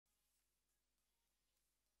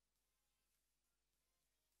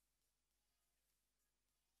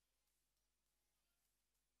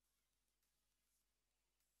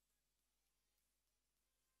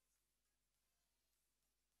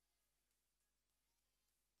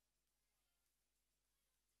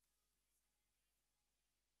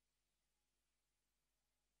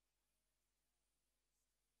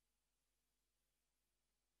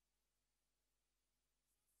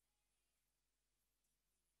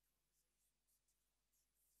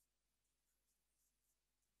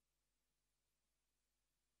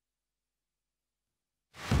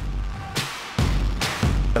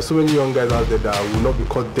There's so many young guys out there that will not be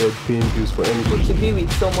caught dead paying bills for anybody. To be with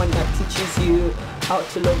someone that teaches you how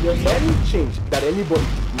to love yourself. Any change that anybody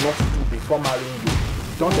must do before marrying you,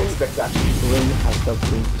 don't expect that. When I stop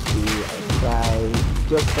going to school, I cry,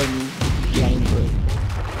 just for me, behind me.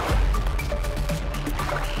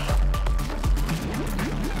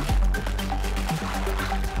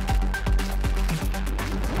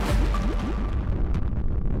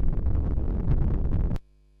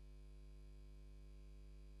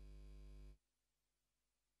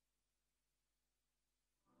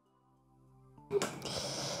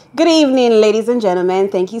 Good evening, ladies and gentlemen.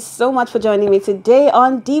 Thank you so much for joining me today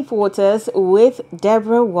on Deep Waters with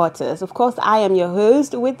Deborah Waters. Of course, I am your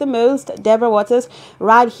host with the most, Deborah Waters,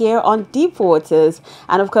 right here on Deep Waters.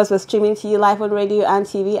 And of course, we're streaming to you live on radio and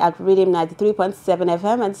TV at Rhythm 93.7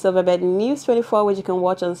 FM and Silverbird News 24, which you can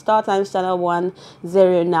watch on Star Times Channel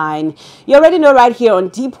 109. You already know right here on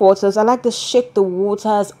Deep Waters, I like to shake the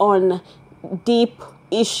waters on deep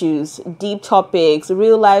issues, deep topics,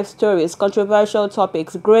 real life stories, controversial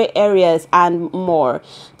topics, gray areas, and more.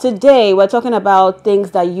 Today, we're talking about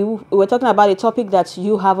we're talking about a topic that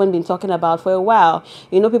you haven't been talking about for a while.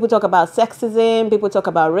 You know, people talk about sexism, people talk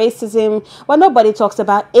about racism, but nobody talks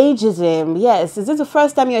about ageism. Yes, is this the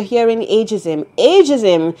first time you're hearing ageism?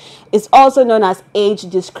 Ageism is also known as age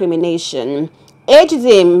discrimination.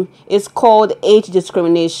 Ageism is called age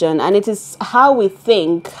discrimination, and it is how we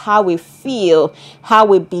think, how we feel, how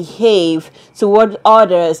we behave toward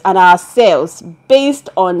others and ourselves based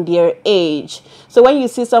on their age. So when you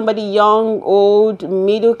see somebody young, old,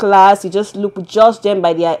 middle class, you just judge them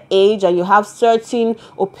by their age, and you have certain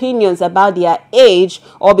opinions about their age,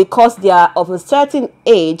 or because they are of a certain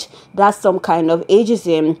age, that's some kind of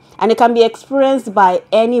ageism. And it can be experienced by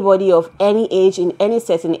anybody of any age in any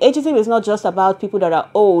setting. Ageism is not just about people that are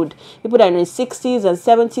old, people that are in their 60s and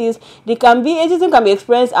 70s. Ageism can be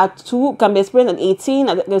experienced at 2, can be experienced at 18,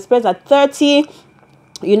 can be experienced at 30.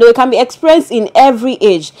 You know, it can be experienced in every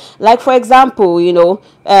age. Like, for example, you know,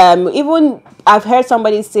 even I've heard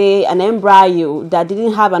somebody say an embryo that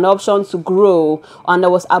didn't have an option to grow and that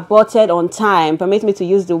was aborted on time, permit me to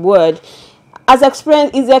use the word, is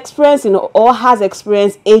experiencing or has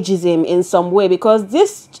experienced ageism in some way, because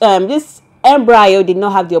this embryo did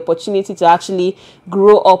not have the opportunity to actually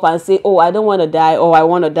grow up and say, oh, I don't want to die, or I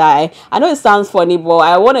want to die. I know it sounds funny, but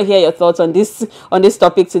I want to hear your thoughts on this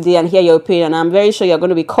topic today and hear your opinion. I'm very sure you're going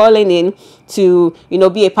to be calling in to, you know,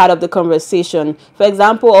 be a part of the conversation. For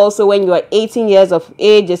example, also when you are 18 years of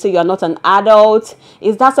age, they say you are not an adult.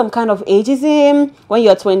 Is that some kind of ageism? When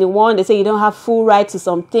you're 21, they say you don't have full right to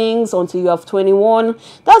some things until you have 21.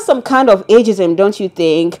 That's some kind of ageism, don't you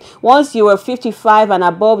think? Once you are 55 and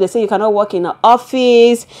above, they say you cannot work in an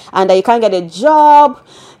office and that you can't get a job.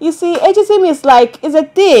 You see, ageism is a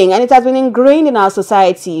thing, and it has been ingrained in our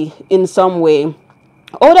society in some way.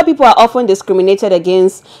 Older people are often discriminated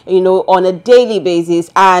against, you know, on a daily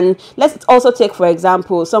basis. And let's also take, for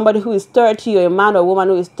example, somebody who is 30, or a man or woman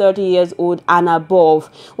who is 30 years old and above.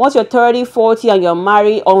 Once you're 30, 40 and you're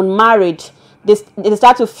unmarried, they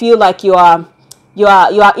start to feel like you are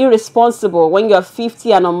irresponsible. When you're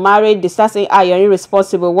 50 and unmarried, they start saying, you're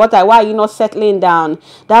irresponsible. Why are you not settling down?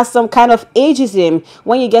 That's some kind of ageism.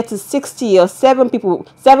 When you get to 60 or 70, people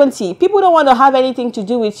don't want to have anything to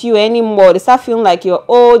do with you anymore. They start feeling like you're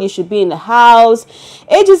old, you should be in the house.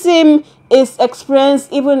 Ageism is experienced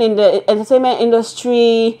even in the entertainment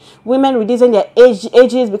industry. Women reducing their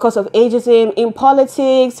ages because of ageism. In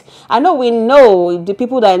politics, I know we know the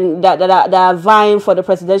people that are vying for the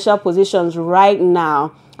presidential positions right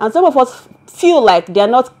now, and some of us feel like they are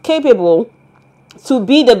not capable to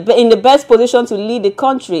be in the best position to lead the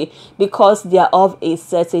country because they are of a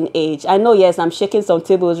certain age. I know, yes, I'm shaking some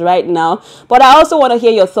tables right now, but I also want to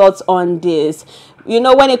hear your thoughts on this. You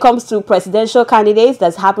know, when it comes to presidential candidates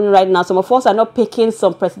that's happening right now, some of us are not picking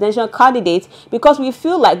some presidential candidates because we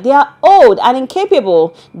feel like they are old and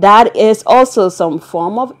incapable. That is also some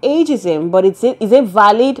form of ageism. But is it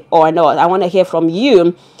valid or not? I want to hear from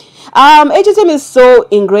you. Ageism is so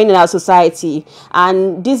ingrained in our society,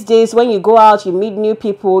 and these days when you go out, you meet new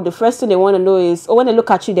people, the first thing they want to know is, when they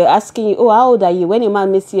look at you, they're asking you, how old are you? When your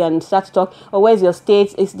man meets you and starts to talk, where's your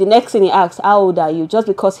state, it's the next thing he asks, how old are you? Just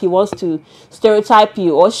because he wants to stereotype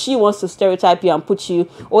you, or she wants to stereotype you and put you,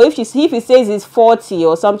 or if he says he's 40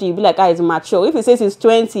 or something, you'll be like, he's mature. If he says he's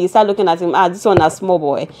 20, you start looking at him, this one is small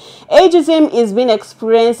boy. Ageism is being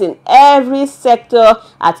experienced in every sector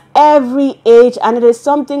at every age, and it is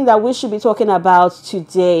something that we should be talking about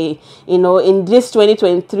today. You know, in this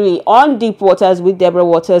 2023 on Deep Waters with Deborah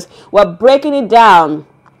Waters, we're breaking it down.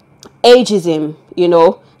 Ageism, you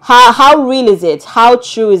know, How real is it? How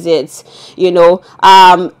true is it? You know,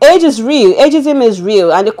 age is real. Ageism is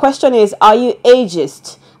real. And the question is, are you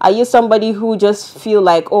ageist? Are you somebody who just feel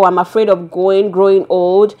like, oh, I'm afraid of growing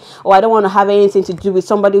old, or I don't want to have anything to do with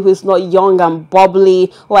somebody who is not young and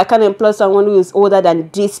bubbly, or I can't employ someone who is older than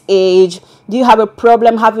this age? Do you have a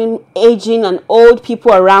problem having aging and old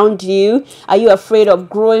people around you? Are you afraid of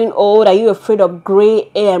growing old? Are you afraid of gray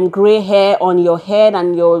hair on your head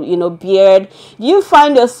and your, you know, beard? Do you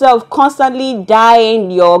find yourself constantly dyeing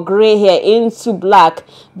your gray hair into black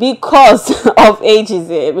because of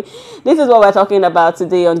ageism? This is what we're talking about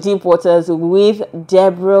today on Deep Waters with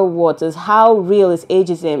Deborah Waters. How real is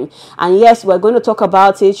ageism? And yes, we're going to talk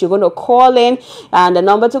about it. You're going to call in, and the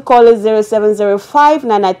number to call is 0705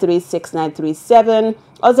 993 6937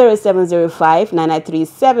 or 0705 993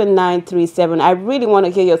 7937. I really want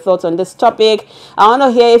to hear your thoughts on this topic. I want to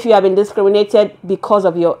hear if you have been discriminated because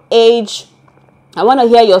of your age. I want to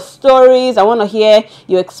hear your stories. I want to hear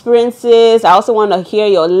your experiences. I also want to hear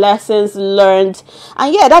your lessons learned.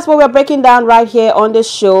 And yeah, that's what we're breaking down right here on the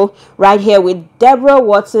show, right here with Deborah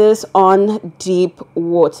Waters on Deep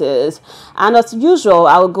Waters. And as usual,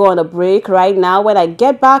 I will go on a break right now. When I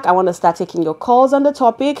get back, I want to start taking your calls on the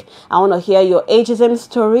topic. I want to hear your ageism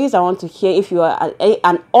stories. I want to hear if you are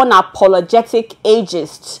an unapologetic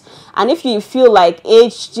ageist. And if you feel like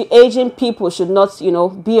aging people should not, you know,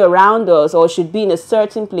 be around us, or should be in a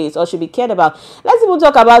certain place, or should be cared about. Let's even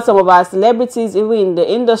talk about some of our celebrities even in the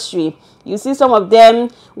industry. You see some of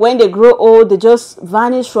them, when they grow old, they just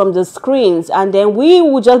vanish from the screens. And then we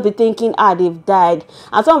will just be thinking, they've died.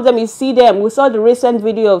 And some of them, you see them. We saw the recent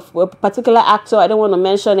video of a particular actor, I don't want to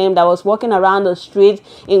mention him, that was walking around the street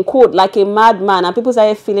in quote like a madman. And people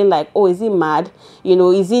started feeling like, oh, is he mad? You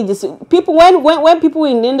know, is he this? People, when people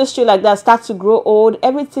in the industry like that start to grow old,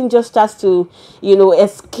 everything just starts to, you know,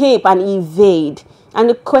 escape and evade. And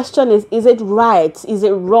the question is it right? Is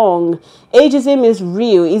it wrong? Ageism is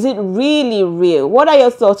real. Is it really real? What are your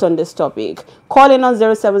thoughts on this topic? Call in on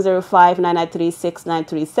 0705 993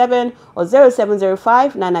 6937 or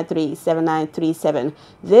 0705 993 7937.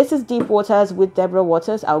 This is Deep Waters with Deborah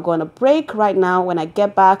Waters. I'll go on a break right now. When I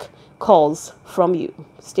get back, calls from you.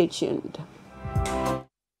 Stay tuned.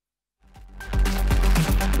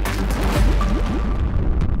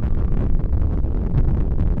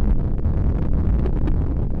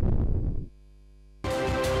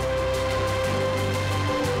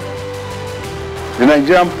 The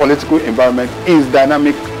Nigerian political environment is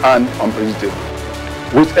dynamic and unpredictable.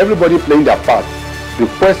 With everybody playing their part, the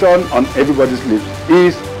question on everybody's lips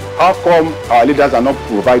is, how come our leaders are not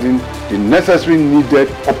providing the necessary needed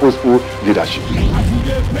purposeful leadership?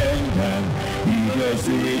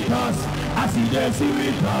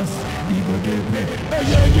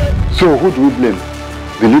 So who do we blame?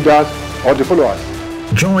 The leaders or the followers?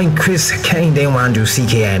 Join Chris Kehinde-Nwandu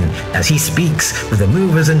CKN as he speaks with the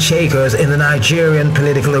movers and shakers in the Nigerian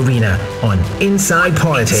political arena on Inside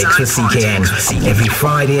Politics with CKN every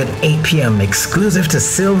Friday at 8 p.m. exclusive to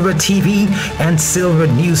Silverbird TV and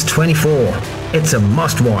Silverbird News 24. It's a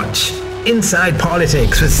must-watch. Inside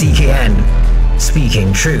Politics with CKN,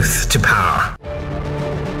 speaking truth to power.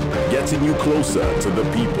 Getting you closer to the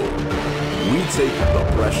people. We take the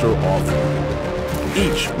pressure off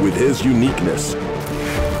you, each with his uniqueness.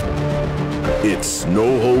 It's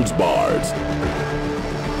no holds barred.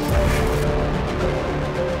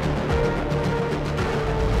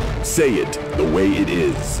 Say it the way it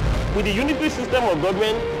is. With the unitary system of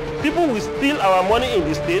government, people will steal our money in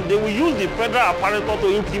the state. They will use the federal apparatus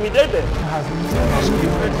to intimidate them.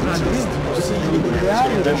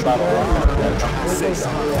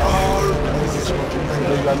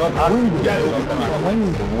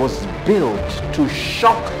 When was built to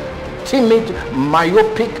shock timid,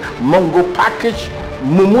 myopic, Mongo package,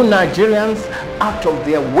 Mumu Nigerians out of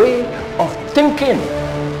their way of thinking.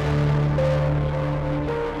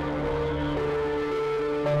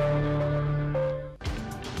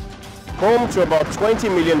 Home to about 20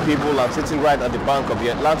 million people and sitting right at the bank of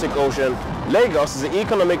the Atlantic Ocean, Lagos is the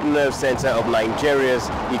economic nerve center of Nigeria's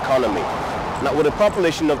economy. Now, with a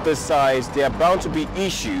population of this size, there are bound to be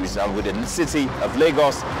issues, and with the city of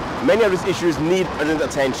Lagos, many of these issues need urgent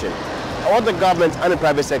attention. What the government and the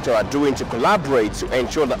private sector are doing to collaborate to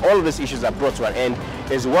ensure that all of these issues are brought to an end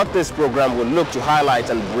is what this program will look to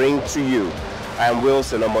highlight and bring to you. I am Will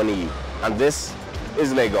Solomoni, and this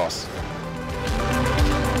is Lagos.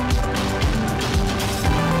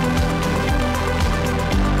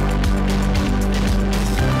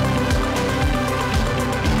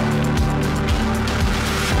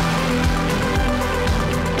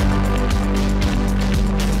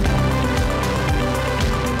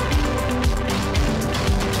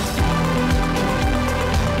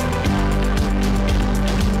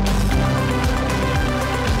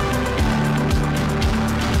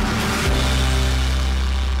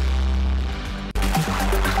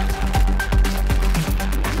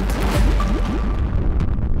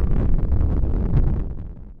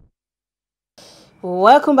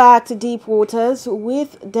 Welcome back to Deep Waters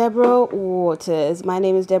with Deborah Waters. My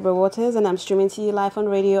name is Deborah Waters and I'm streaming to you live on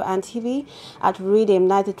radio and TV at Rhythm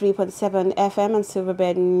 93.7 FM and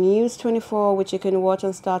Silverbird News 24, which you can watch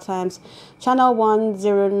on Star Times channel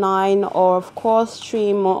 109 or of course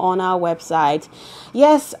stream on our website.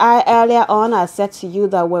 Yes, earlier on I said to you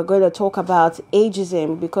that we're going to talk about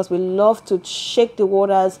ageism because we love to shake the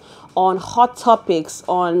waters on hot topics,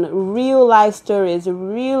 on real life stories,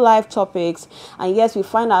 real life topics. And yes, we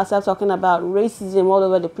find ourselves talking about racism all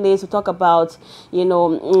over the place. We talk about,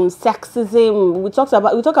 sexism. We talk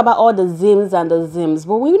about all the zims and the zims,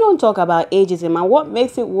 but we don't talk about ageism. And what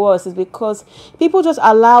makes it worse is because people just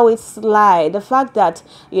allow it slide. The fact that,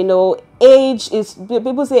 age is,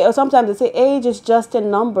 people say, or sometimes they say age is just a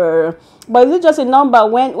number. But is it just a number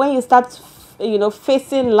when you start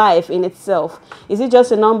facing life in itself? Is it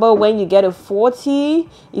just a number when you get a 40?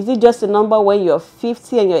 Is it just a number when you're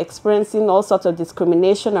 50 and you're experiencing all sorts of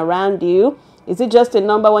discrimination around you? Is it just a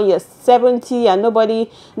number when you're 70 and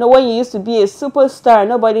when you used to be a superstar,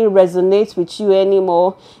 nobody resonates with you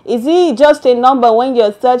anymore? Is it just a number when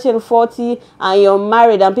you're 30 and 40 and you're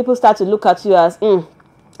married and people start to look at you as,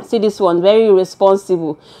 see this one, very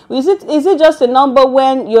irresponsible? Is it just a number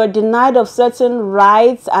when you're denied of certain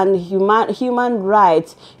rights and human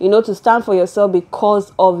rights, to stand for yourself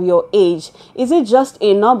because of your age? Is it just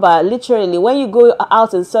a number, literally, when you go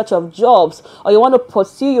out in search of jobs or you want to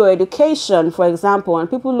pursue your education, for example, and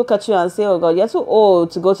people look at you and say, oh God, you're too old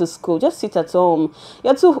to go to school, just sit at home.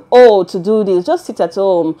 You're too old to do this, just sit at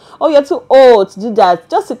home. Oh, you're too old to do that,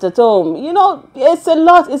 just sit at home. It's a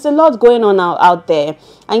lot going on out there.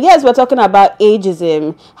 And yes, we're talking about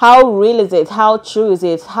ageism. How real is it? How true is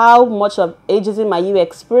it? How much of ageism are you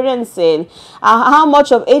experiencing? How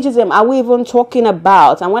much of ageism are we even talking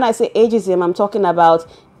about? And when I say ageism, I'm talking about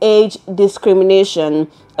age discrimination.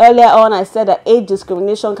 Earlier on, I said that age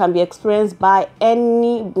discrimination can be experienced by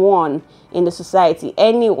anyone in the society.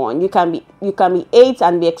 Anyone. You can be 8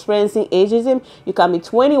 and be experiencing ageism. You can be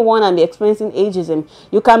 21 and be experiencing ageism.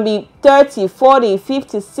 You can be 30, 40,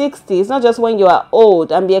 50, 60. It's not just when you are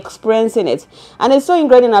old and be experiencing it. And it's so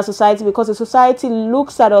ingrained in our society because the society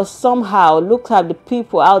looks at us somehow, looks at the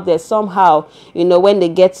people out there somehow, when they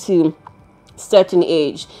get to certain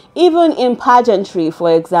age. Even in pageantry,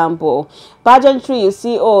 for example, you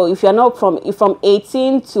see, if you're not from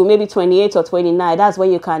 18 to maybe 28 or 29, that's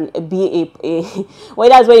when you can be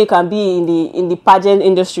that's when you can be in the pageant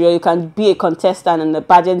industry, or you can be a contestant in the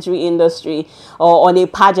pageantry industry or on a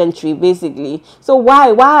pageantry, basically. So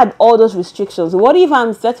why are all those restrictions? What if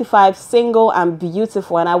I'm 35, single and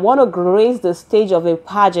beautiful, and I want to grace the stage of a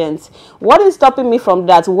pageant? What is stopping me from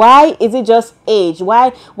that? Why is it just age?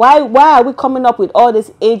 Why are we coming up with all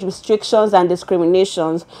these age restrictions and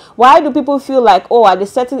discriminations? Why do people feel like, at a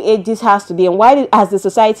certain age this has to be, and why has the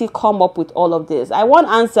society come up with all of this? I want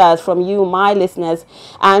answers from you, my listeners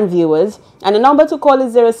and viewers. And the number to call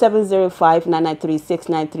is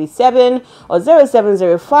 0705-993-6937 or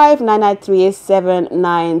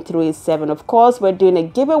 0705-993-7937. Of course, we're doing a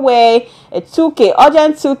giveaway, a 2K,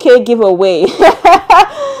 urgent 2K giveaway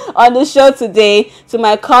on the show today to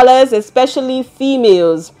my callers, especially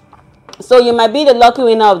females. So you might be the lucky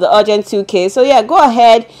winner of the urgent 2K. So yeah, go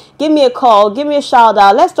ahead, give me a call, give me a shout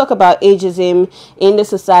out. Let's talk about ageism in the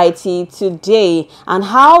society today and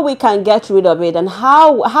how we can get rid of it, and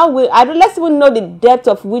let's even know the depth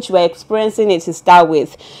of which we're experiencing it to start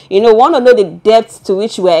with. Want to know the depth to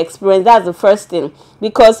which we're experiencing. That's the first thing.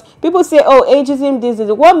 Because people say, ageism, this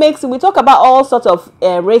is what makes it. We talk about all sorts of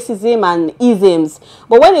racism and isms,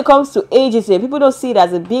 but when it comes to ageism, people don't see it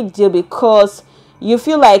as a big deal because you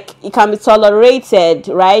feel like it can be tolerated,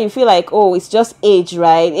 right? You feel like, it's just age,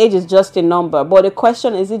 right? Age is just a number. But the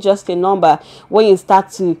question is it just a number when you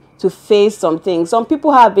start to face some things? Some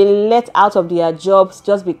people have been let out of their jobs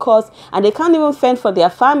just because, and they can't even fend for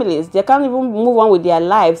their families. They can't even move on with their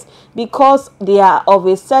lives because they are of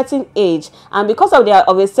a certain age. And because they are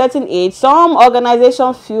of a certain age, some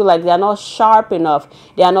organizations feel like they are not sharp enough.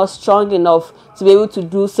 They are not strong enough to be able to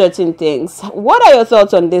do certain things. What are your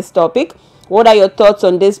thoughts on this topic? What are your thoughts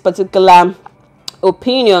on this particular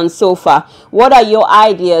opinion so far? What are your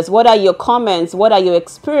ideas? What are your comments? What are your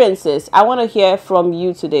experiences? I want to hear from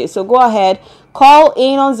you today. So go ahead, call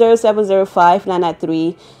in on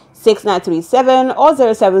 0705-993-6937 or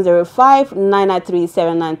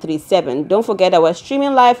 0705-993-7937. Don't forget that we're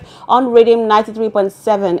streaming live on Rhythm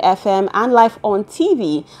 93.7 FM and live on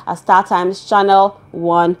TV at Star Times channel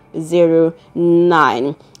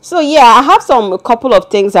 109. So yeah, I have a couple of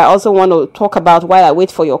things I also want to talk about while I wait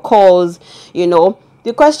for your calls.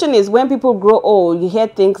 The question is, when people grow old, you hear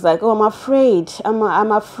things like, "Oh, I'm afraid.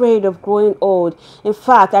 I'm afraid of growing old." In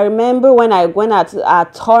fact, I remember when I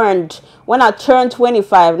turned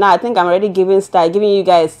 25. Now I think I'm already giving you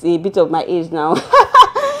guys a bit of my age now.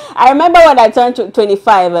 I remember when I turned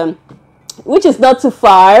 25. Which is not too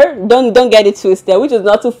far. Don't get it twisted. Which is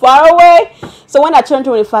not too far away. So when I turned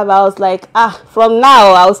 25, I was like, from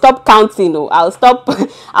now I'll stop counting. I'll stop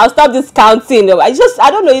this counting. I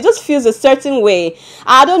don't know. It just feels a certain way.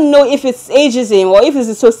 I don't know if it's ageism or if it's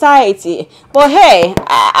a society. But hey,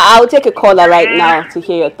 I'll take a caller right now to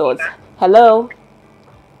hear your thoughts. Hello.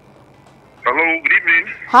 Hello. Good evening.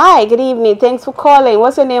 Hi. Good evening. Thanks for calling.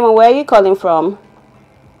 What's your name and where are you calling from?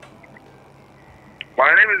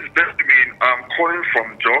 My name is Benjamin. I'm calling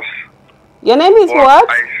from Jos. Your name is what?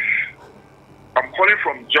 I'm calling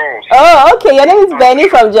from Jos. Oh, okay. Your name is Benny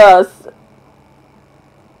from Jos.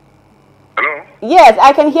 Hello? Yes,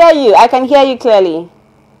 I can hear you. I can hear you clearly.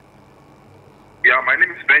 Yeah, my name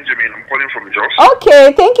is Benjamin. I'm calling from Jos.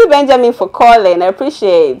 Okay. Thank you, Benjamin, for calling. I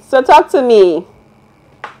appreciate it. So talk to me.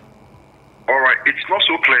 All right. It's not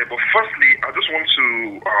so clear, but firstly, I just want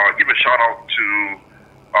to give a shout out to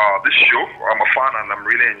this show. I'm a fan and I'm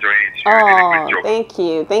really enjoying it. You're doing a great job. Thank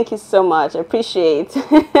you. Thank you so much. I appreciate.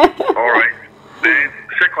 All right. Then,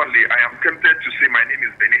 secondly, I am tempted to say my name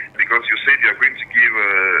is Benny because you said you're going to give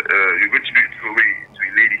you're going to give it away to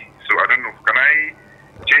a lady. So I don't know. Can I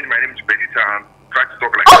change my name to Benita and try to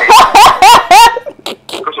talk like a lady?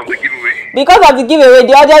 Because of the giveaway. Because of the giveaway,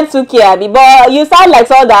 the audience took care. But you sound like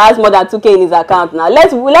someone that has more than 2K in his account now. Let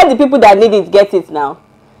the people that need it get it now.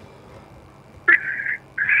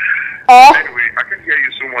 Anyway, I can hear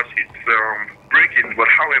you so much. It's breaking, but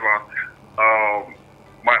however,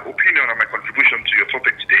 my opinion and my contribution to your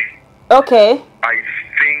topic today. Okay. I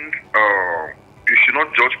think you should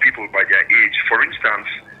not judge people by their age. For instance,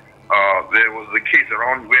 there was a case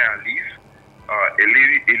around where I live. A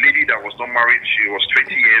lady that was not married. She was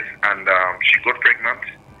 20 years and she got pregnant.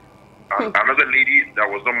 And another lady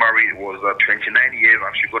that was not married was 29 years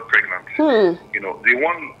and she got pregnant. You know, the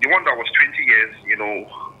one that was 20 years, you know,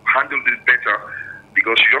 handled it better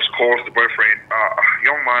because she just calls the boyfriend,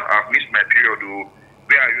 young man, I've missed my period.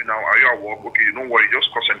 Where are you now? Are you at work? Okay, don't worry,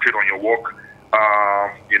 just concentrate on your work.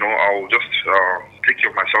 You know, I'll just take care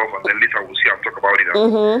of myself and then later we'll see and talk about it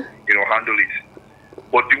and, you know, handle it.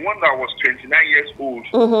 But the one that was 29 years old,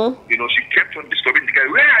 you know, she kept on disturbing the guy.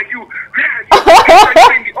 Where are you? Where are you? Where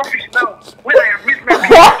are you in the office now? When I have missed my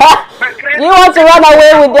period? You want to run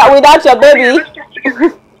away without your baby? Let's talk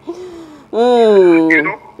together. You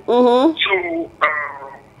know? So,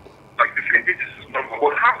 like the same, this is normal.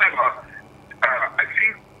 But however, I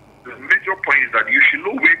think the major point is that you should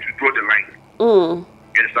know where to draw the line. You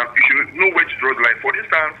understand? You should know where to draw the line. For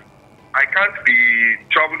instance, I can't be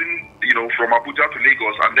traveling, you know, from Abuja to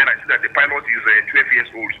Lagos and then I see that the pilot is 12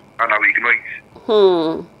 years old and I will ignore it.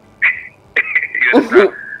 You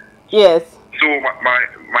understand? Yes. So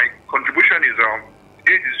my contribution is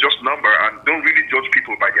age is just number and don't really judge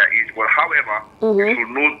people by their age. But however, you should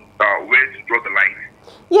know where to draw the line.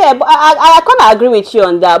 Yeah, but I kind of agree with you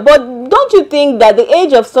on that. But don't you think that the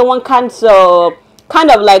age of someone kind of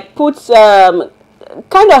like puts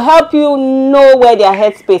kind of help you know where their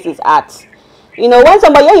headspace is at? You know, when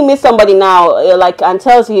you meet somebody now, like, and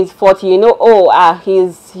tells you he's 40, you know,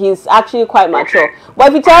 he's actually quite mature. But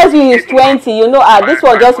if he tells you he's 20, you know, this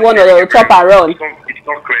was just one of the chop and run. It's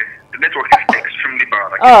not clear. The network is extremely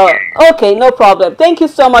bad. Okay, no problem. Thank you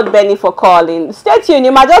so much, Benny, for calling. Stay tuned.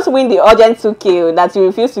 You might just win the urgent 2K that you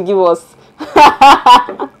refuse to give us.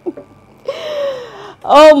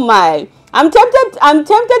 Oh my! I'm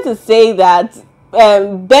tempted to say that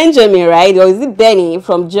Benjamin, right, or is it Benny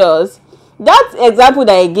from Jos? That example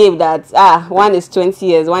that I gave, that one is 20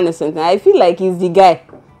 years, one is 20. I feel like he's the guy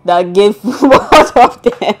that gave both of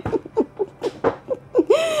them.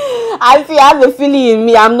 I have a feeling in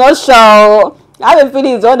me. I'm not sure. I have a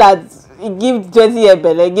feeling it's all that give 20-year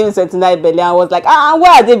belly, give 29 belly. I was like,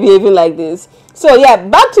 why are they behaving like this? So yeah,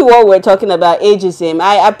 back to what we're talking about, ageism.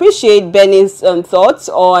 I appreciate Benny's thoughts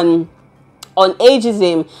on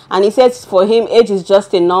ageism, and he says for him age is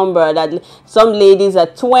just a number, that some ladies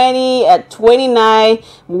at 20, at 29,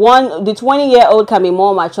 the 20-year-old can be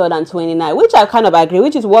more mature than 29, which I kind of agree,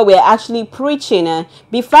 which is what we're actually preaching.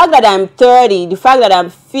 The fact that I'm 30, the fact that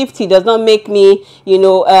I'm 50 does not make me, you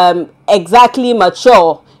know, exactly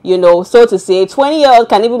mature, you know, so to say. 20-year-old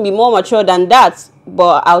can even be more mature than that.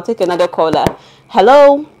 But I'll take another caller.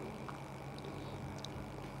 Hello.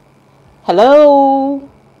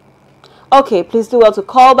 Okay, please do well to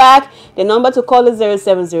call back. The number to call is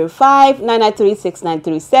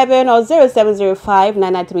 0705-993-6937 or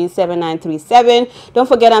 0705-993-7937. Don't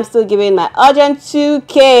forget, I'm still giving my urgent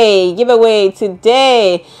 2K giveaway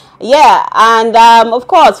today. Yeah, and of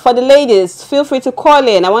course, for the ladies, feel free to call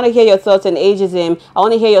in. I want to hear your thoughts on ageism. I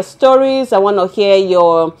want to hear your stories. I want to hear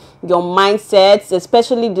your mindsets,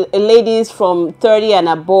 especially the ladies from 30 and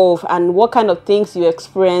above, and what kind of things you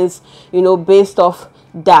experience, you know, based off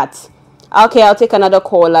that. Okay, I'll take another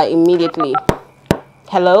caller immediately.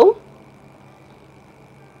 Hello?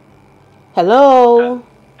 Hello?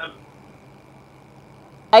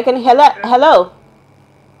 I can hello?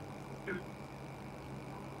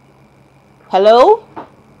 Hello?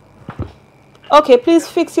 Okay, please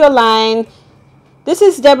fix your line. This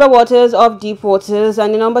is Deborah Waters of Deep Waters,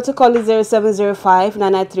 and the number to call is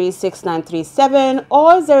 0705-993-6937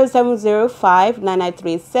 or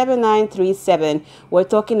 0705-993-7937. We're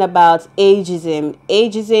talking about ageism,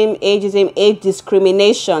 age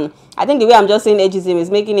discrimination. I think the way I'm just saying ageism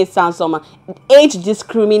is making it sound somehow. Age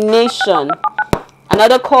discrimination.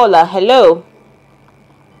 Another caller. Hello.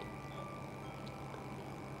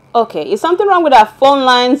 Okay, is something wrong with our phone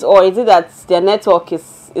lines, or is it that their network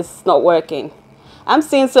is not working? I'm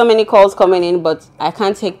seeing so many calls coming in, but I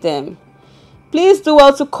can't take them. Please do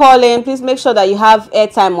well to call in. Please make sure that you have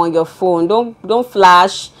airtime on your phone. Don't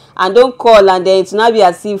flash and don't call, and then it's not be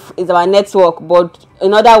as if it's our network, but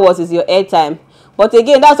in other words, it's your airtime. But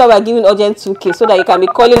again, that's why we're giving urgent 2K, so that you can be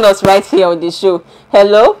calling us right here on the show.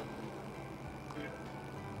 Hello?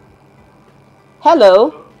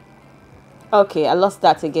 Hello? Okay, I lost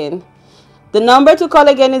that again. The number to call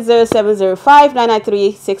again is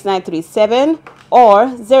 0705-993-6937 or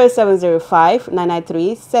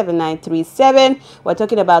 0705-993-7937. We're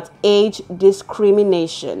talking about age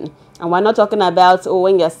discrimination. And we're not talking about, oh,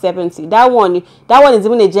 when you're 70. That one is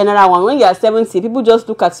even a general one. When you're 70, people just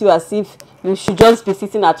look at you as if you should just be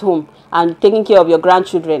sitting at home and taking care of your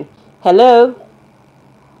grandchildren. Hello?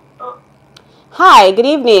 Hi, good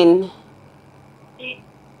evening.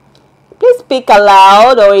 Please speak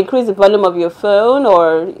aloud or increase the volume of your phone,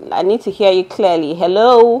 or I need to hear you clearly.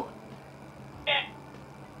 Hello?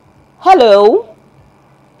 Hello?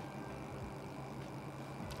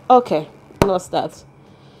 Okay, lost that.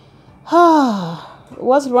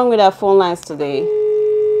 What's wrong with our phone lines today?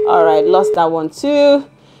 All right, lost that one too.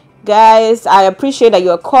 Guys, I appreciate that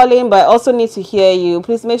you're calling, but I also need to hear you.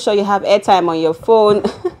 Please make sure you have airtime on your phone.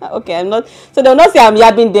 Okay, I'm not. So they'll not say I'm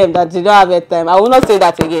yabbing them that you don't have airtime. I will not say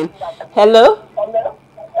that again. Hello? Hello?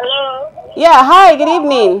 Hello? Yeah, hi, good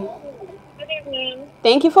evening. Good evening.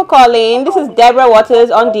 Thank you for calling. This is Deborah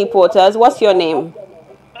Waters on Deep Waters. What's your name?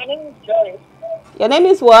 My name is Joy. Your name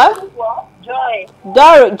is what? Joy.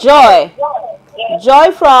 Joy. Yes.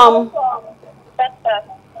 Joy from? Better.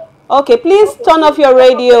 Okay, please turn off your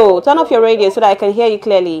radio. Turn off your radio so that I can hear you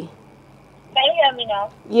clearly. Can you hear me now?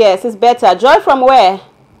 Yes, it's better. Joy from where?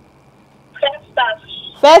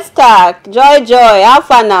 First Joy. How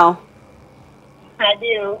far now? I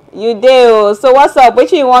do. You do. So what's up?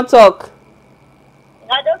 Which you want to talk?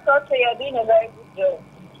 I just thought you're doing a very good job.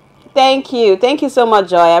 Thank you. Thank you so much,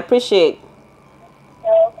 Joy. I appreciate.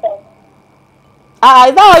 Okay. Is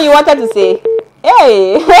that what you wanted to say?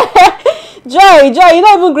 Hey. Joy, you don't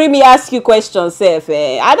even agree me ask you questions, Seth.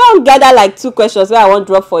 I don't gather like 2 questions where I want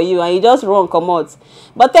drop for you, and you just run come out.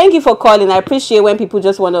 But thank you for calling. I appreciate when people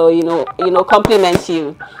just want to, you know, compliment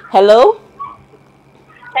you. Hello?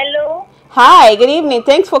 Hello? Hi, good evening.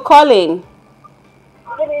 Thanks for calling.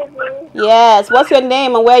 Good evening. Yes, what's your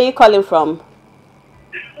name and where are you calling from?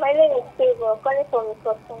 My name is Favor, calling from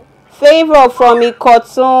Ikoton. Favor from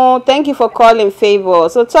Ikoton. Thank you for calling, Favor.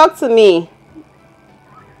 So talk to me.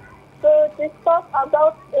 So discuss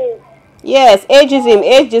about age. Yes, ageism,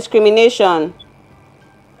 age discrimination.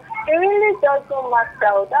 It really doesn't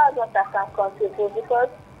matter. That's what I can contribute, because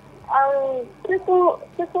people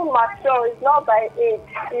mature is not by age,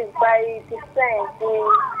 it's by descent,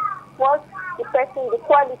 what the person, the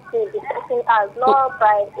quality the person has, not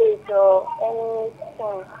by age or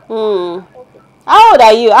anything. How old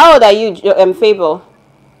are you? Favor?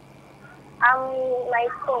 I'm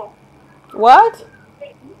 19. What?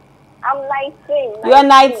 I'm 19. You are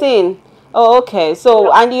 19. Oh, okay.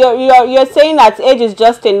 So, and you're saying that age is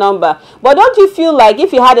just a number. But don't you feel like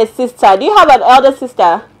if you had a sister, do you have an elder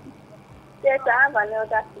sister? Yes, I have an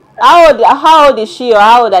elder sister. How old is she, or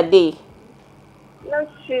how old are they? No,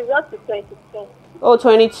 she's up to 22. Oh,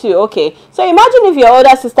 22. Okay. So imagine if your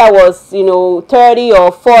older sister was, 30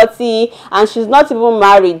 or 40 and she's not even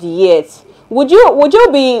married yet. Would you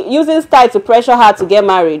be using style to pressure her to get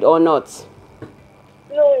married or not?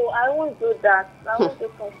 No, I won't do that. I won't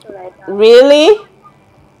do something like that. Really?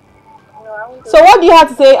 No, I won't do So what do you have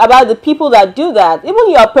to say about the people that do that?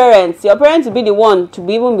 Even your parents will be the one to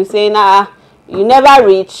even be saying, you never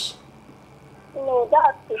reach. No,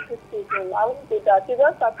 that's criticism. I won't do that. You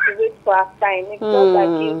just have to wait for our time. It's just like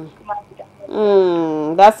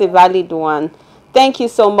you. That's a valid one. Thank you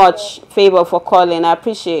so much, Favor, for calling. I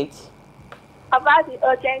appreciate. About the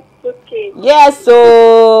urgent case. Yes,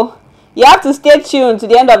 so you have to stay tuned to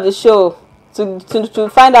the end of the show to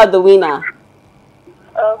find out the winner.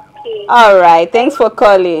 Okay. All right. Thanks for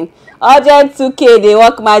calling. Urgent 2K, they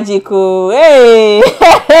work magical. Hey.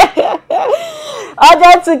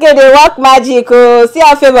 Urgent 2K, they work magical. See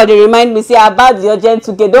how Favor, they remind me, say about the urgent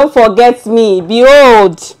 2K. Don't forget me.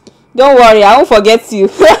 Behold. Don't worry, I won't forget you.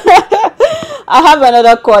 I have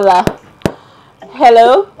another caller.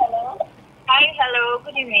 Hello. Hello. Hi, hello.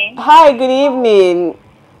 Good evening. Hi, good evening.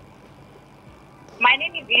 My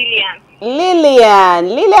name is Lillian.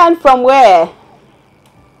 Lillian from where?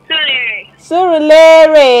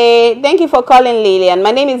 Surulere. Thank you for calling, Lillian.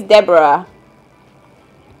 My name is Deborah.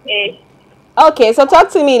 Hey. Okay, so talk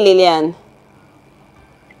to me, Lillian.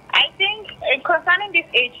 I think concerning this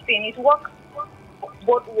age thing, it works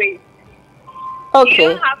both ways. Okay. You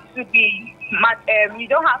don't have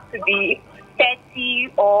to be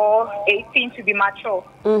 30 or 18 to be mature.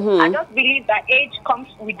 I just believe that age comes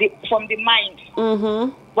from the mind.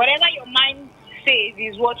 Whatever your mind says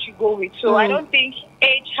is what you go with. So I don't think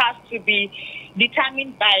age has to be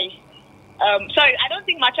determined by I don't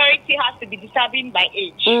think maturity has to be determined by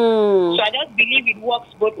age. So I just believe it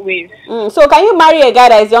works both ways. So can you marry a guy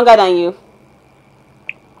that is younger than you?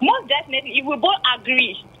 Most definitely, if we both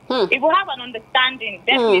agree, if we have an understanding,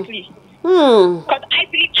 definitely. Because I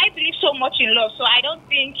believe so much in love, so I don't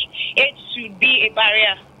think age should be a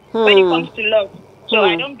barrier when it comes to love. So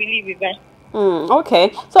I don't believe in that.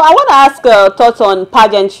 Okay, so I want to ask thoughts on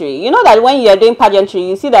pageantry. You know that when you're doing pageantry,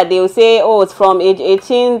 you see that they will say, oh, it's from age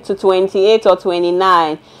 18 to 28 or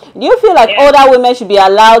 29. Do you feel like older women should be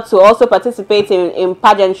allowed to also participate in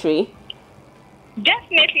pageantry?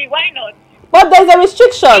 Definitely, why not? But there's a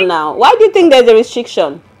restriction now. Why do you think there's a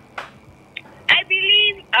restriction? I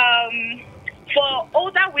believe for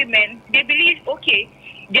older women, they believe, okay,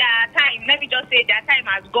 their time, let me just say their time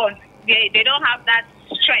has gone. They don't have that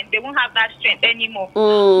strength. They won't have that strength anymore.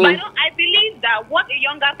 But I believe that what a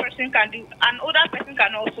younger person can do, an older person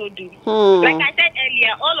can also do. Like I said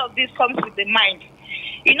earlier, all of this comes with the mind.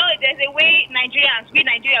 You know, there's a way we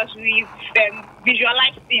Nigerians, we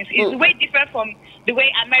visualize things. It's way different from the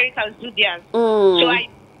way Americans do theirs. So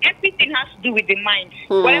everything has to do with the mind.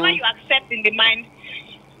 Whatever you accept in the mind,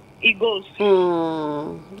 it goes.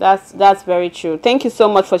 That's very true. Thank you so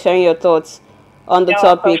much for sharing your thoughts on the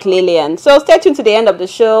topic, Lillian. So stay tuned to the end of the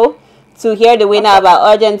show to hear the winner about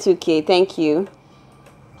Urgent 2K. Thank you.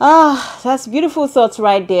 That's beautiful thoughts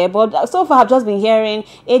right there. But so far I've just been hearing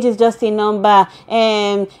age is just a number.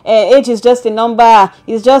 Age is just a number.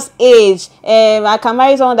 It's just age. I can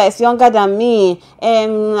marry someone that is younger than me.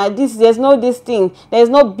 There's no this thing. There's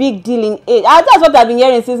no big deal in age. That's what I've been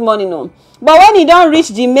hearing since morning. No. But when you don't reach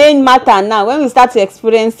the main matter now, when we start to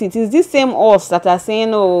experience it, it's this same us that are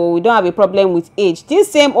saying, oh, we don't have a problem with age. This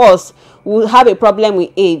same us will have a problem with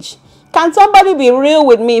age. Can somebody be real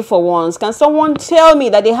with me for once? Can someone tell me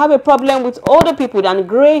that they have a problem with older people than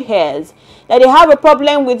gray hairs? That they have a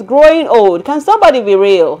problem with growing old? Can somebody be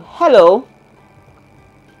real? Hello?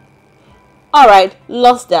 All right,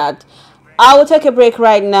 lost that. I will take a break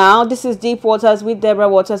right now. This is Deep Waters with Deborah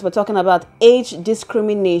Waters. We're talking about age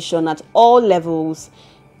discrimination at all levels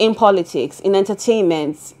in politics, in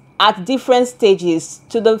entertainment, at different stages,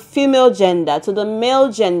 to the female gender, to the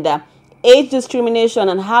male gender. Age discrimination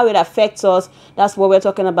and how it affects us. That's what we're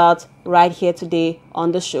talking about right here today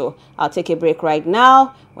on the show. I'll take a break right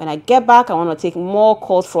now. When I get back, I want to take more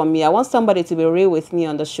calls from you. I want somebody to be real with me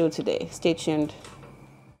on the show today. Stay tuned.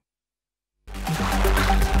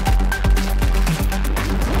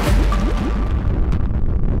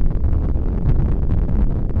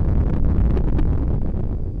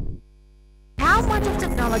 How much of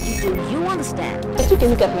technology do you understand? I took a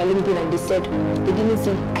look at my LinkedIn and they said, they didn't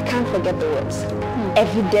see, I can't forget the words.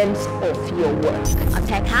 Evidence of your work. On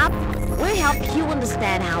Tech Hub, we help you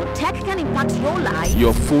understand how tech can impact your life.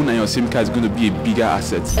 Your phone and your SIM card is going to be a bigger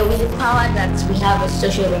asset. And with the power that we have with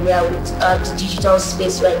social media, with the digital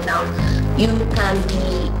space right now, you can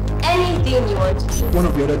be anything you want to do. One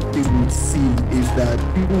of the other things we see is that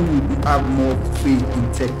people will have more faith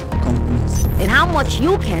in tech companies. And how much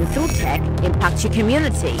you can, through tech, impact your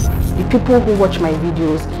community. The people who watch my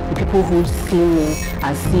videos, the people who see me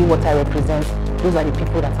and see what I represent, those are the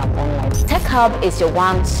people that are online. Tech Hub is your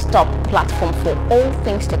one-stop platform for all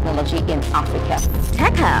things technology in Africa.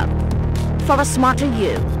 Tech Hub, for a smarter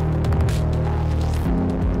you.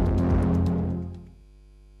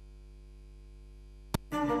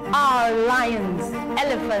 Our lions,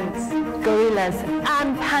 elephants, gorillas,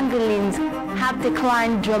 and pangolins have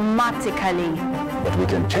declined dramatically. But we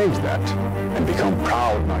can change that and become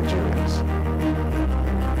proud Nigerians.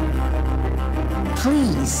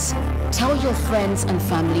 Please tell your friends and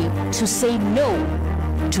family to say no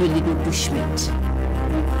to illegal bushmeat.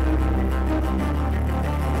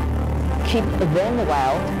 Keep them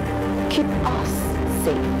well, keep us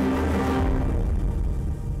safe.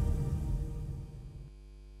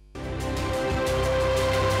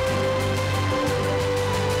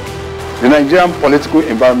 The Nigerian political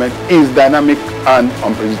environment is dynamic and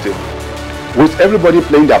unpredictable. With everybody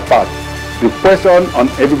playing their part, the question on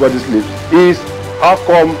everybody's lips is how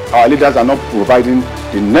come our leaders are not providing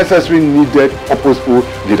the necessary needed purposeful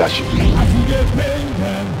leadership?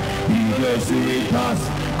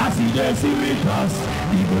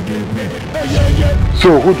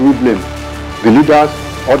 So who do we blame? The leaders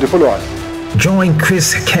or the followers? Join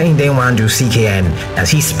Chris Kehinde-Nwandu CKN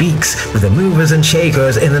as he speaks with the movers and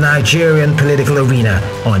shakers in the Nigerian political arena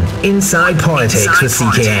on Inside Politics with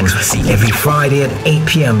CKN every Friday at 8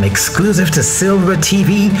 p.m. exclusive to Silverbird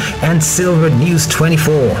TV and Silverbird News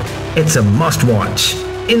 24. It's a must-watch.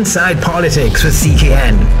 Inside Politics with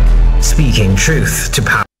CKN, speaking truth to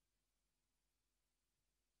power.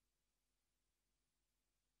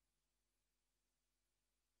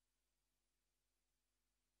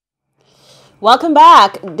 Welcome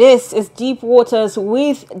back. This is Deep Waters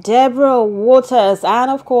with Deborah Waters,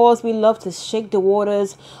 and of course we love to shake the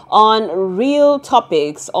waters on real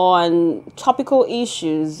topics, on topical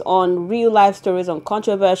issues, on real life stories, on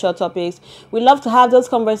controversial topics. We love to have those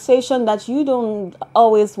conversations that you don't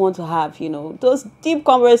always want to have, you know, those deep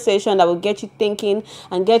conversations that will get you thinking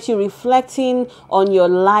and get you reflecting on your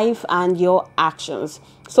life and your actions.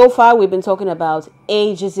 So far, we've been talking about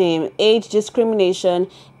ageism, age discrimination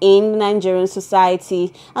in Nigerian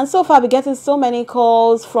society. And so far, we're getting so many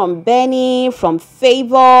calls from Benny, from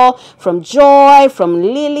Favor, from Joy, from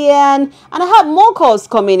Lillian. And I have more calls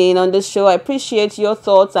coming in on this show. I appreciate your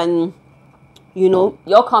thoughts and, you know,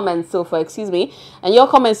 your comments so far, and your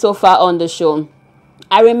comments so far on the show.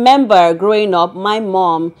 I remember growing up, my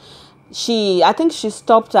mom, I think she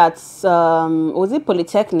stopped at was it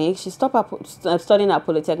Polytechnic? She stopped at studying at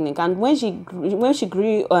Polytechnic, and when she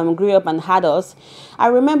grew up and had us, I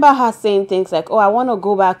remember her saying things like, "Oh, I want to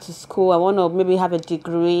go back to school. I want to maybe have a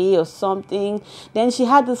degree or something." Then she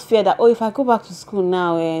had this fear that, "Oh, if I go back to school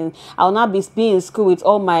now and I'll not be in school with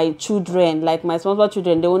all my children, like my small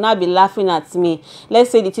children, they will not be laughing at me. Let's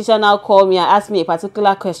say the teacher now called me and asked me a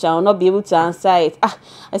particular question, I will not be able to answer it.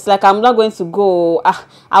 It's like I'm not going to go.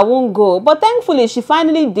 I won't go." But thankfully she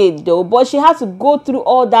finally did though, but she had to go through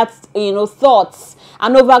all that, you know, thoughts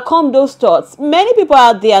and overcome those thoughts. Many people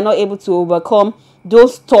out there are not able to overcome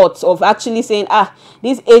those thoughts of actually saying,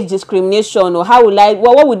 this age discrimination, or how will I,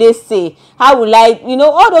 well, what would they say? How will I, you know,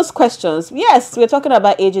 all those questions. Yes, we're talking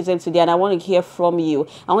about ageism today, and I want to hear from you.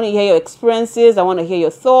 I want to hear your experiences. I want to hear your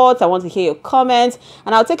thoughts. I want to hear your comments.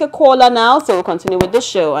 And I'll take a caller now, so we'll continue with the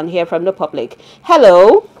show and hear from the public.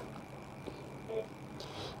 Hello.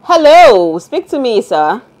 Hello, speak to me,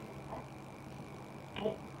 sir.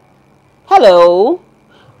 Hello.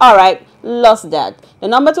 All right, lost that. The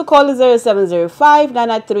number to call is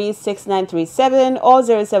 0705-993-6937 or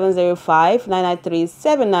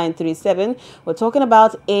 0705-993-7937. We're talking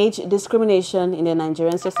about age discrimination in the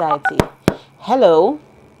Nigerian society. Hello.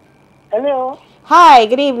 Hello. Hi,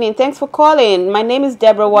 good evening. Thanks for calling. My name is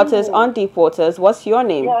Deborah Waters on Deep Waters. What's your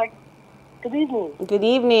name? Yeah. Good evening. Good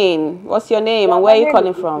evening. What's your name and where are you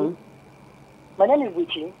calling from? My name is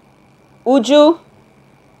Buchi. Uju?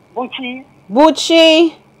 Buchi.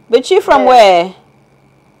 Buchi. Buchi from where?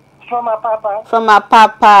 From Apapa. From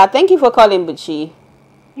Apapa. Thank you for calling, Buchi.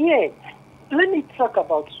 Yes. Let me talk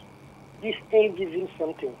about this ageism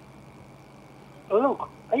something. Look,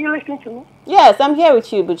 are you listening to me? Yes, I'm here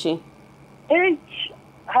with you, Buchi. Age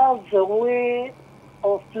has a way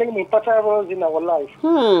of playing important roles in our life.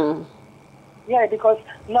 Yeah, because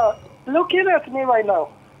now, looking at me right now,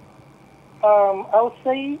 I would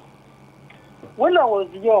say, when I was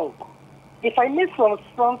young, if I made some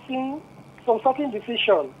certain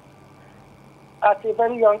decision at a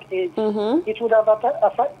very young age, it would have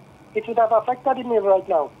affected me right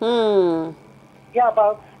now. Yeah,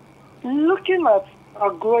 but looking at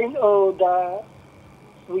growing older,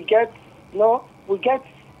 we get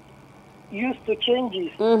used to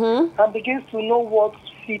changes and begins to know what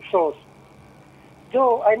fits us.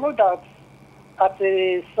 Though I know that at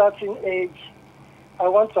a certain age, I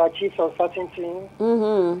want to achieve some certain thing,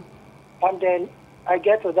 and then I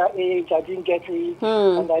get to that age, I didn't get it,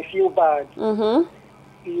 and I feel bad.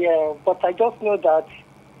 Yeah, but I just know that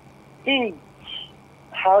age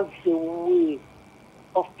has a way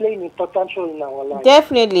of playing important role in our life.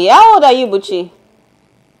 Definitely. How old are you, Buchi?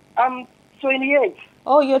 I'm 28.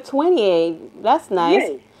 Oh, you're 28. That's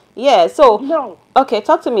nice. Yeah. Yeah, so... No. Okay,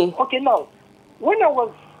 talk to me. Okay, now, when I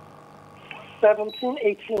was 17,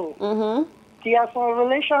 18, there are some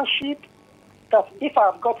relationships that if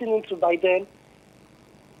I have gotten into by then,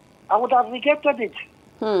 I would have rejected it.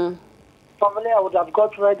 Probably I would have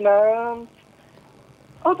got pregnant.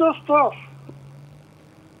 All those stuff.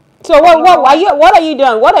 So what are you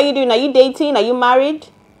doing? What are you doing? Are you dating? Are you married?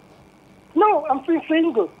 No, I'm still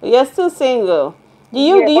single. You're still single. Do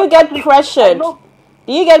you get pressured? Do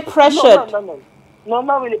you get pressured? No,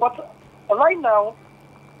 not really. But right now,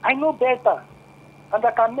 I know better, and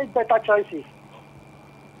I can make better choices.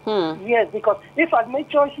 Yes, because if I'd made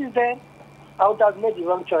choices then, I would have made the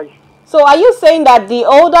wrong choice. So are you saying that the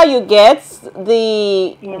older you get,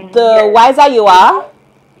 the wiser you are?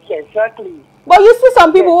 Yes, exactly. But you see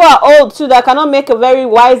some people who are old too that cannot make a very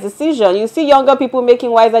wise decision. You see younger people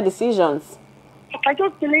making wiser decisions. I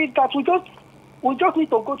just believe that we just need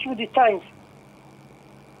to go through the times.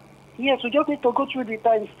 Yes, we just need to go through the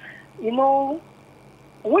times. You know,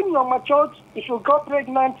 when you're matured, if you got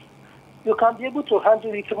pregnant, you can be able to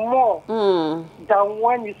handle it more than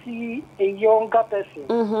when you see a younger person.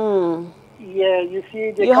 Yeah, you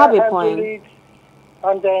see they can't handle it,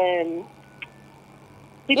 and then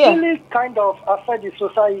it really kind of affects the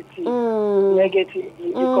society negatively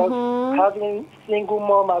because having single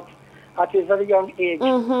mom at a very young age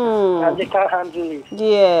and they can't handle it.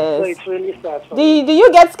 Yes. So it's really sad for do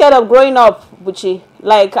you get scared of growing up, Buchi?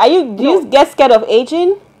 Like, do you get scared of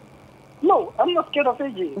aging? No, I'm not scared of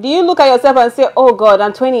aging. Do you look at yourself and say, oh God,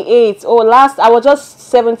 I'm 28. Oh, I was just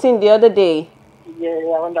 17 the other day. Yeah,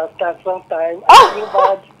 I understand sometimes. I feel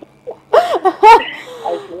bad.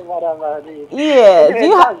 I feel bad about it. Yeah.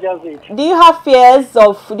 Do you have fears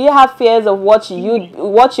of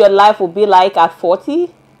what your life will be like at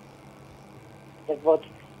 40? But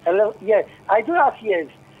hello, yes, I do have fears.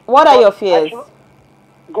 What are your fears?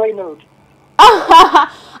 Growing old.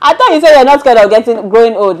 I thought you said you're not scared of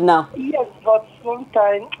growing old now. Yes, but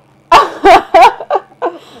sometimes.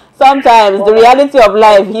 Sometimes the reality of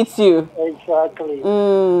life hits you. Exactly.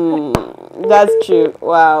 That's true.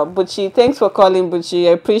 Wow. Buchi, thanks for calling, Buchi.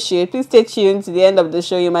 I appreciate it. Please stay tuned to the end of the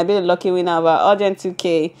show. You might be the lucky winner of our Urgent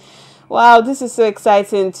 2K. Wow, this is so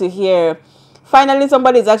exciting to hear. Finally,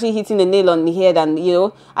 somebody is actually hitting the nail on the head, and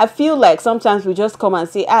I feel like sometimes we just come and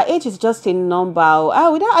say, age is just a number.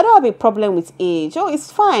 I don't have a problem with age. Oh, it's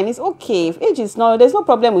fine. It's okay. If age is there's no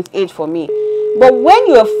problem with age for me. But when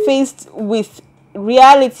you are faced with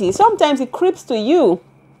reality, sometimes it creeps to you.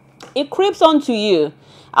 It creeps onto you.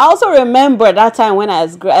 I also remember that time when I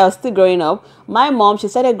was still growing up. My mom, she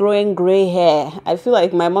started growing gray hair. I feel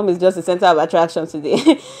like my mom is just the center of attraction today.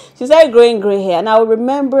 She started growing gray hair, and I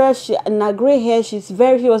remember in her gray hair, she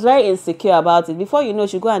was very insecure about it. Before you know,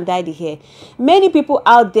 she go and dye the hair. Many people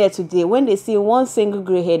out there today, when they see one single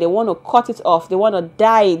gray hair, they want to cut it off. They want to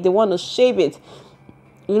dye it. They want to shave it.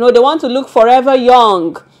 They want to look forever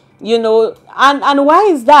young. And why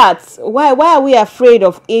is that? Why are we afraid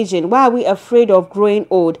of aging? Why are we afraid of growing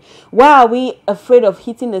old? Why are we afraid of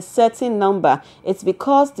hitting a certain number? It's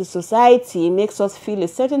because the society makes us feel a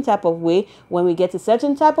certain type of way. When we get a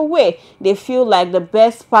certain type of way, they feel like the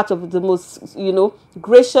best part of the most,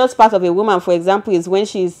 gracious part of a woman, for example, is when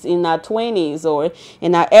she's in her 20s or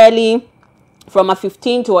in her from a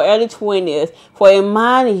 15 to early 20s. For a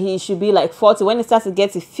man, he should be like 40. When he starts to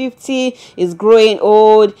get to 50, he's growing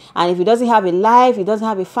old. And if he doesn't have a life, he doesn't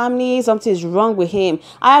have a family, something is wrong with him.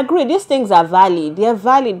 I agree, these things are valid. They're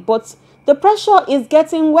valid, but the pressure is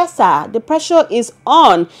getting worse. The pressure is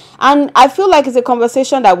on. And I feel like it's a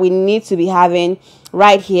conversation that we need to be having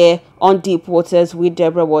right here on Deep Waters with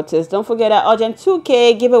Deborah Waters. Don't forget that Urgent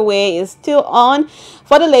 2K giveaway is still on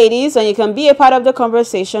for the ladies, and you can be a part of the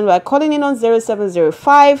conversation by calling in on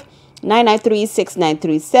 0705 993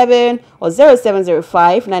 6937 or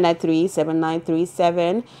 0705 993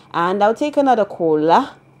 7937. And I'll take another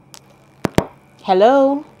caller.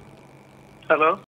 Hello. Hello.